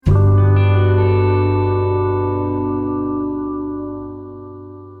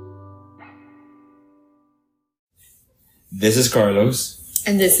This is Carlos.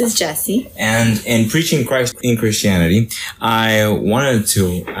 And this is Jessie. And in preaching Christ in Christianity, I wanted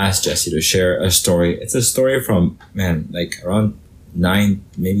to ask Jessie to share a story. It's a story from, around 9,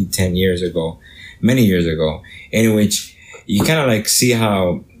 maybe 10 years ago, many years ago, in which you kind of see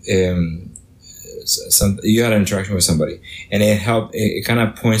how you had an interaction with somebody, and it kind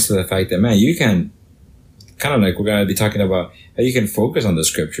of points to the fact that, you can kind of we're going to be talking about how you can focus on the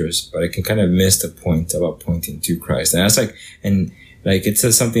scriptures, but it can kind of miss the point about pointing to Christ. And that's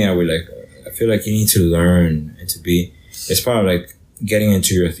it's something I feel like you need to learn and to be, it's part of getting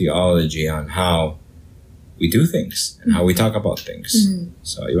into your theology on how we do things and how we talk about things. Mm-hmm.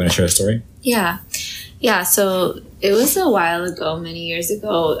 So you want to share a story? Yeah. So it was a while ago, many years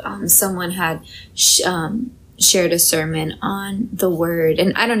ago, someone had shared a sermon on the word,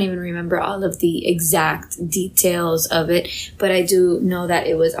 and I don't even remember all of the exact details of it, but I do know that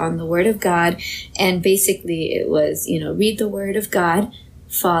it was on the word of God. And basically it was, read the word of God,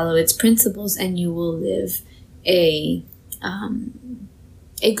 follow its principles, and you will live a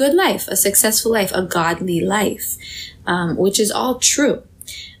good life, a successful life, a godly life, which is all true.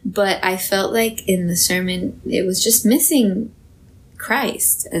 But I felt like in the sermon, it was just missing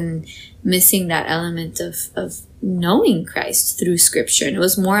Christ and missing that element of knowing Christ through scripture. And it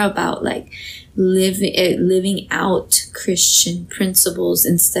was more about living out Christian principles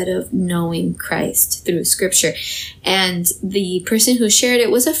instead of knowing Christ through scripture. And the person who shared it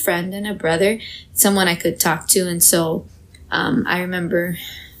was a friend and a brother, someone I could talk to. And so I remember,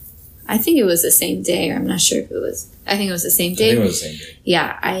 I think it was the same day, or I'm not sure if it was. I think it was the same day. I think it was the same day.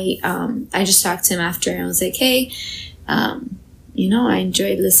 Yeah, I just talked to him after, and I was like, hey, I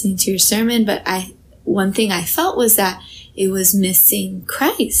enjoyed listening to your sermon, but one thing I felt was that it was missing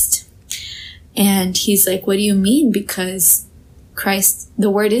Christ. And he's like, what do you mean? Because Christ, the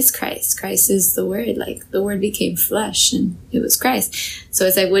word is Christ. Christ is the word. The word became flesh, and it was Christ. So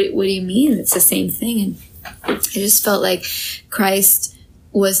it's what do you mean? It's the same thing. And I just felt like Christ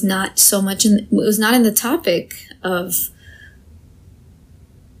was not so much was not in the topic of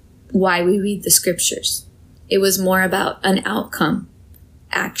why we read the scriptures. It was more about an outcome,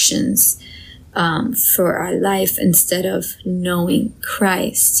 actions for our life instead of knowing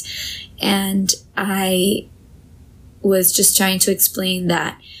Christ. And I was just trying to explain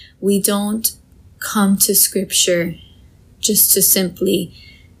that we don't come to scripture just to simply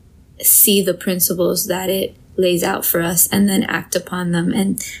see the principles that it lays out for us and then act upon them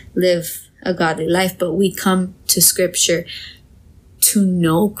and live a godly life, but we come to scripture to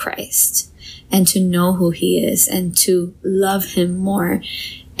know Christ and to know who he is and to love him more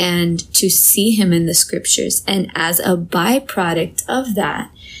and to see him in the scriptures. And as a byproduct of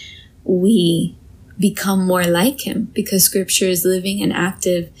that, we become more like him because scripture is living and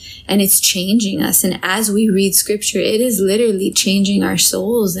active and it's changing us. And as we read scripture, it is literally changing our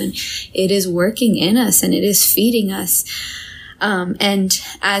souls and it is working in us and it is feeding us. And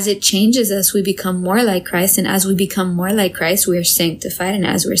as it changes us, we become more like Christ. And as we become more like Christ, we are sanctified. And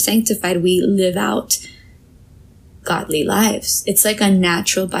as we're sanctified, we live out godly lives. It's like a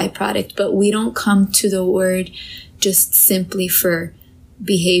natural byproduct, but we don't come to the word just simply for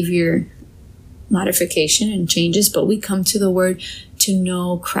behavior modification and changes, but we come to the word to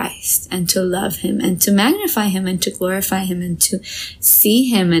know Christ and to love him and to magnify him and to glorify him and to see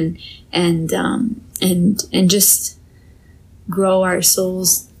him and just grow our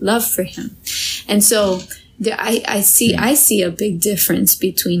soul's love for him. And so I see a big difference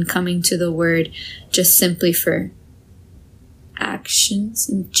between coming to the word just simply for actions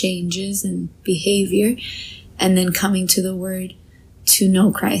and changes and behavior, and then coming to the word to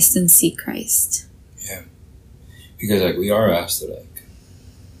know Christ and see Christ. Yeah. Because we are asked to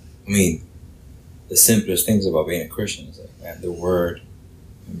the simplest things about being a Christian is the word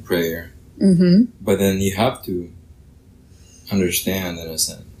and prayer. Mm-hmm. But then you have to understand, in a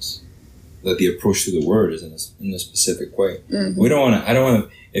sense, that the approach to the word is in a specific way. Mm-hmm. I don't want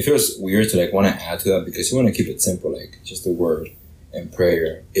to, it feels weird to want to add to that because you want to keep it simple, just the word and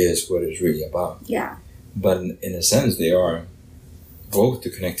prayer is what it's really about. Yeah. But in a sense, they are both to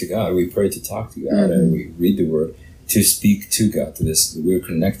connect to God. We pray to talk to God, mm-hmm. and we read the word to speak to God. To this, we're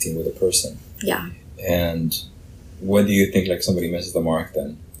connecting with a person. Yeah. And what do you think? Somebody misses the mark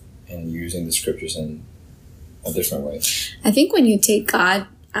then, and using the scriptures in a different way. I think when you take God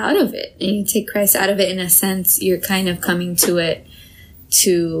out of it and you take Christ out of it, in a sense, you're kind of coming to it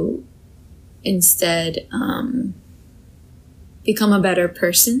to instead become a better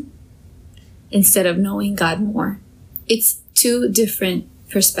person instead of knowing God more. It's two different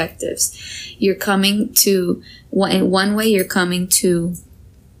perspectives. You're coming to, in one way, you're coming to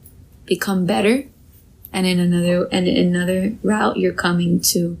become better and in another route, you're coming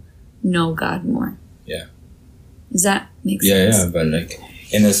to know God more. Yeah. Does that make sense? Yeah, but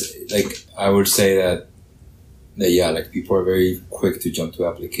in this, I would say that people are very quick to jump to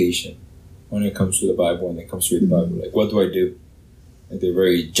application when it comes to the Bible, when it comes to read the Bible. Like, what do I do? Like, they're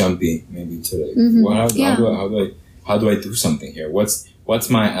very jumpy, maybe, to how do I do something here? What's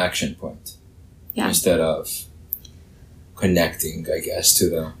my action point? Yeah. Instead of connecting, I guess, to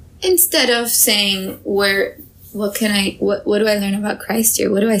the... Instead of saying, what do I learn about Christ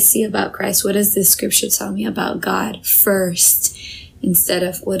here? What do I see about Christ? What does this scripture tell me about God first? Instead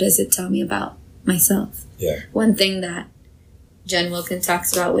of, what does it tell me about myself? Yeah. One thing that Jen Wilkin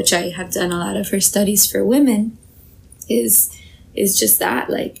talks about, which I have done a lot of her studies for women, is just that,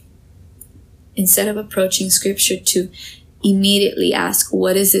 like, instead of approaching scripture to immediately ask,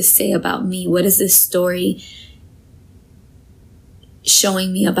 what does this say about me? What is this story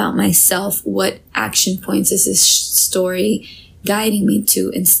showing me about myself? What action points is this story guiding me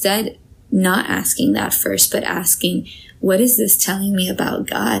to? Instead, not asking that first, but asking, what is this telling me about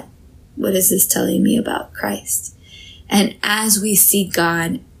God? What is this telling me about Christ? And as we see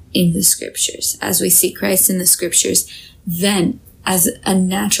God in the scriptures, as we see Christ in the scriptures, then as a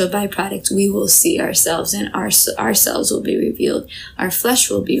natural byproduct, we will see ourselves, and ourselves will be revealed. Our flesh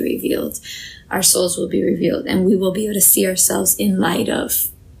will be revealed. Our souls will be revealed, and we will be able to see ourselves in light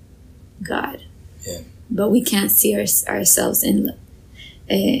of God. Yeah. But we can't see ourselves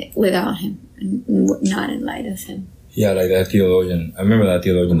without Him, not in light of Him. Yeah, like that theologian. I remember that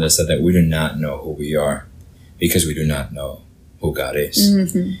theologian that said that we do not know who we are because we do not know who God is.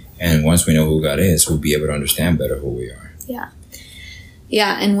 Mm-hmm. And once we know who God is, we'll be able to understand better who we are. Yeah.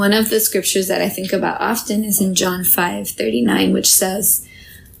 Yeah, and one of the scriptures that I think about often is in John 5:39, which says,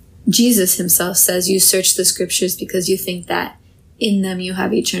 Jesus himself says, you search the scriptures because you think that in them you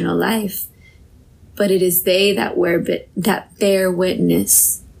have eternal life, but it is they that bear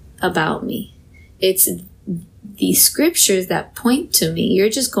witness about me. It's the scriptures that point to me. You're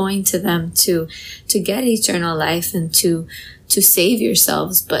just going to them to get eternal life and to save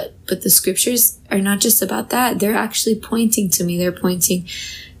yourselves. But the scriptures are not just about that. They're actually pointing to me. They're pointing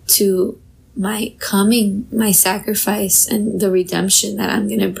to my coming, my sacrifice, and the redemption that I'm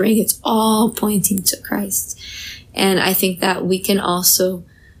going to bring. It's all pointing to Christ. And I think that we can also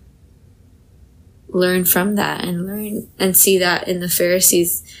learn from that and see that in the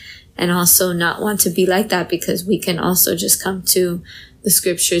Pharisees, and also not want to be like that, because we can also just come to the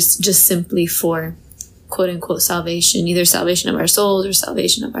scriptures just simply for quote unquote salvation, either salvation of our souls or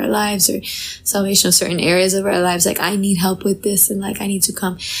salvation of our lives or salvation of certain areas of our lives. Like, I need help with this, and like, I need to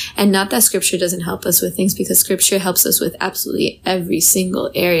come. And not that scripture doesn't help us with things, because scripture helps us with absolutely every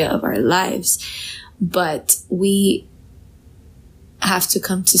single area of our lives. But we have to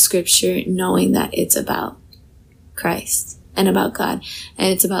come to scripture knowing that it's about Christ and about God,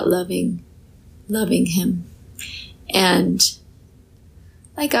 and it's about loving him. And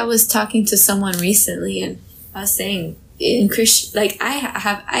like, I was talking to someone recently, and I was saying, in Christian, like,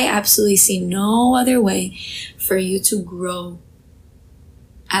 I absolutely see no other way for you to grow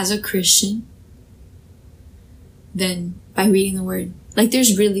as a Christian than by reading the Word. Like,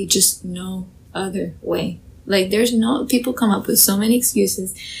 there's really just no other way. Like, people come up with so many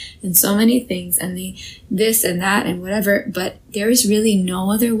excuses and so many things, and this and that and whatever, but there is really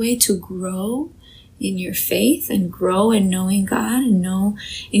no other way to grow in your faith and grow in knowing God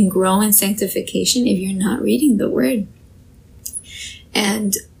and grow in sanctification if you're not reading the Word.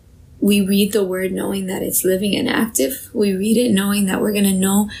 And we read the Word knowing that it's living and active. We read it knowing that we're going to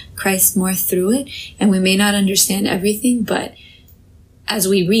know Christ more through it, and we may not understand everything, but as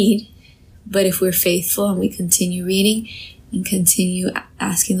we read, but if we're faithful and we continue reading and continue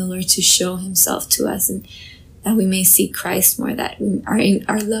asking the Lord to show himself to us, and that we may see Christ more, that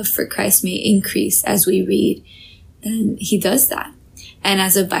our love for Christ may increase as we read, then he does that. And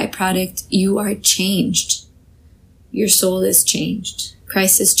as a byproduct, you are changed. Your soul is changed.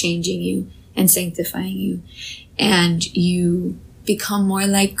 Christ is changing you and sanctifying you. And you become more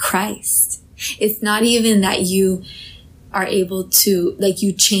like Christ. It's not even that you are able to, like,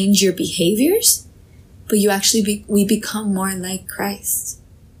 you change your behaviors, but you actually, we become more like Christ.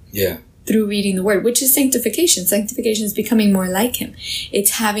 Yeah. Through reading the Word, which is sanctification. Sanctification is becoming more like him.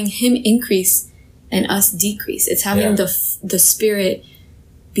 It's having him increase and us decrease. It's having the spirit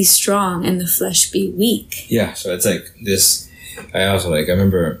be strong and the flesh be weak. Yeah, so it's like this. I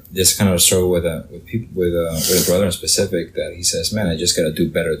remember this kind of struggle with a brother in specific, that he says, "Man, I just gotta do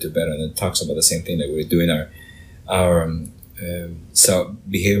better," and it talks about the same thing that we're doing our self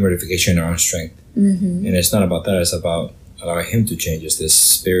behavior modification in our own strength. Mm-hmm. And it's not about that. It's about allowing him to change us. This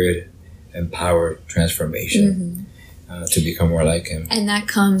spirit empowered transformation to become more like Him. And that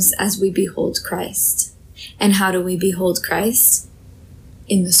comes as we behold Christ. And how do we behold Christ?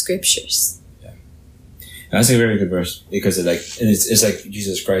 In the scriptures. Yeah, and that's a very good verse, because it's like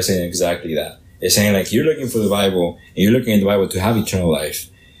Jesus Christ saying exactly that. It's saying like, you're looking for the Bible, and you're looking in the Bible to have eternal life,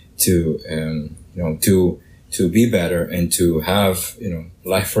 to to be better, and to have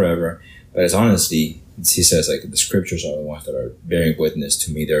life forever. But it's honestly, he says like the scriptures are the ones that are bearing witness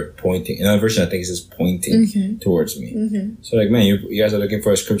to me. They're pointing. In another version, I think it says pointing towards me. So like, man, you guys are looking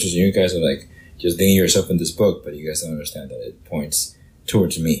for scriptures, and you guys are like just digging yourself in this book, but you guys don't understand that it points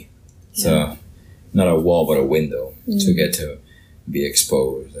towards me. Yeah. So not a wall, but a window to get to be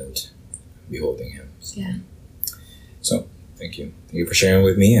exposed and beholding Him. So, yeah. So thank you. Thank you for sharing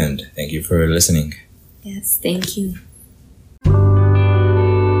with me, and thank you for listening. Yes, thank you.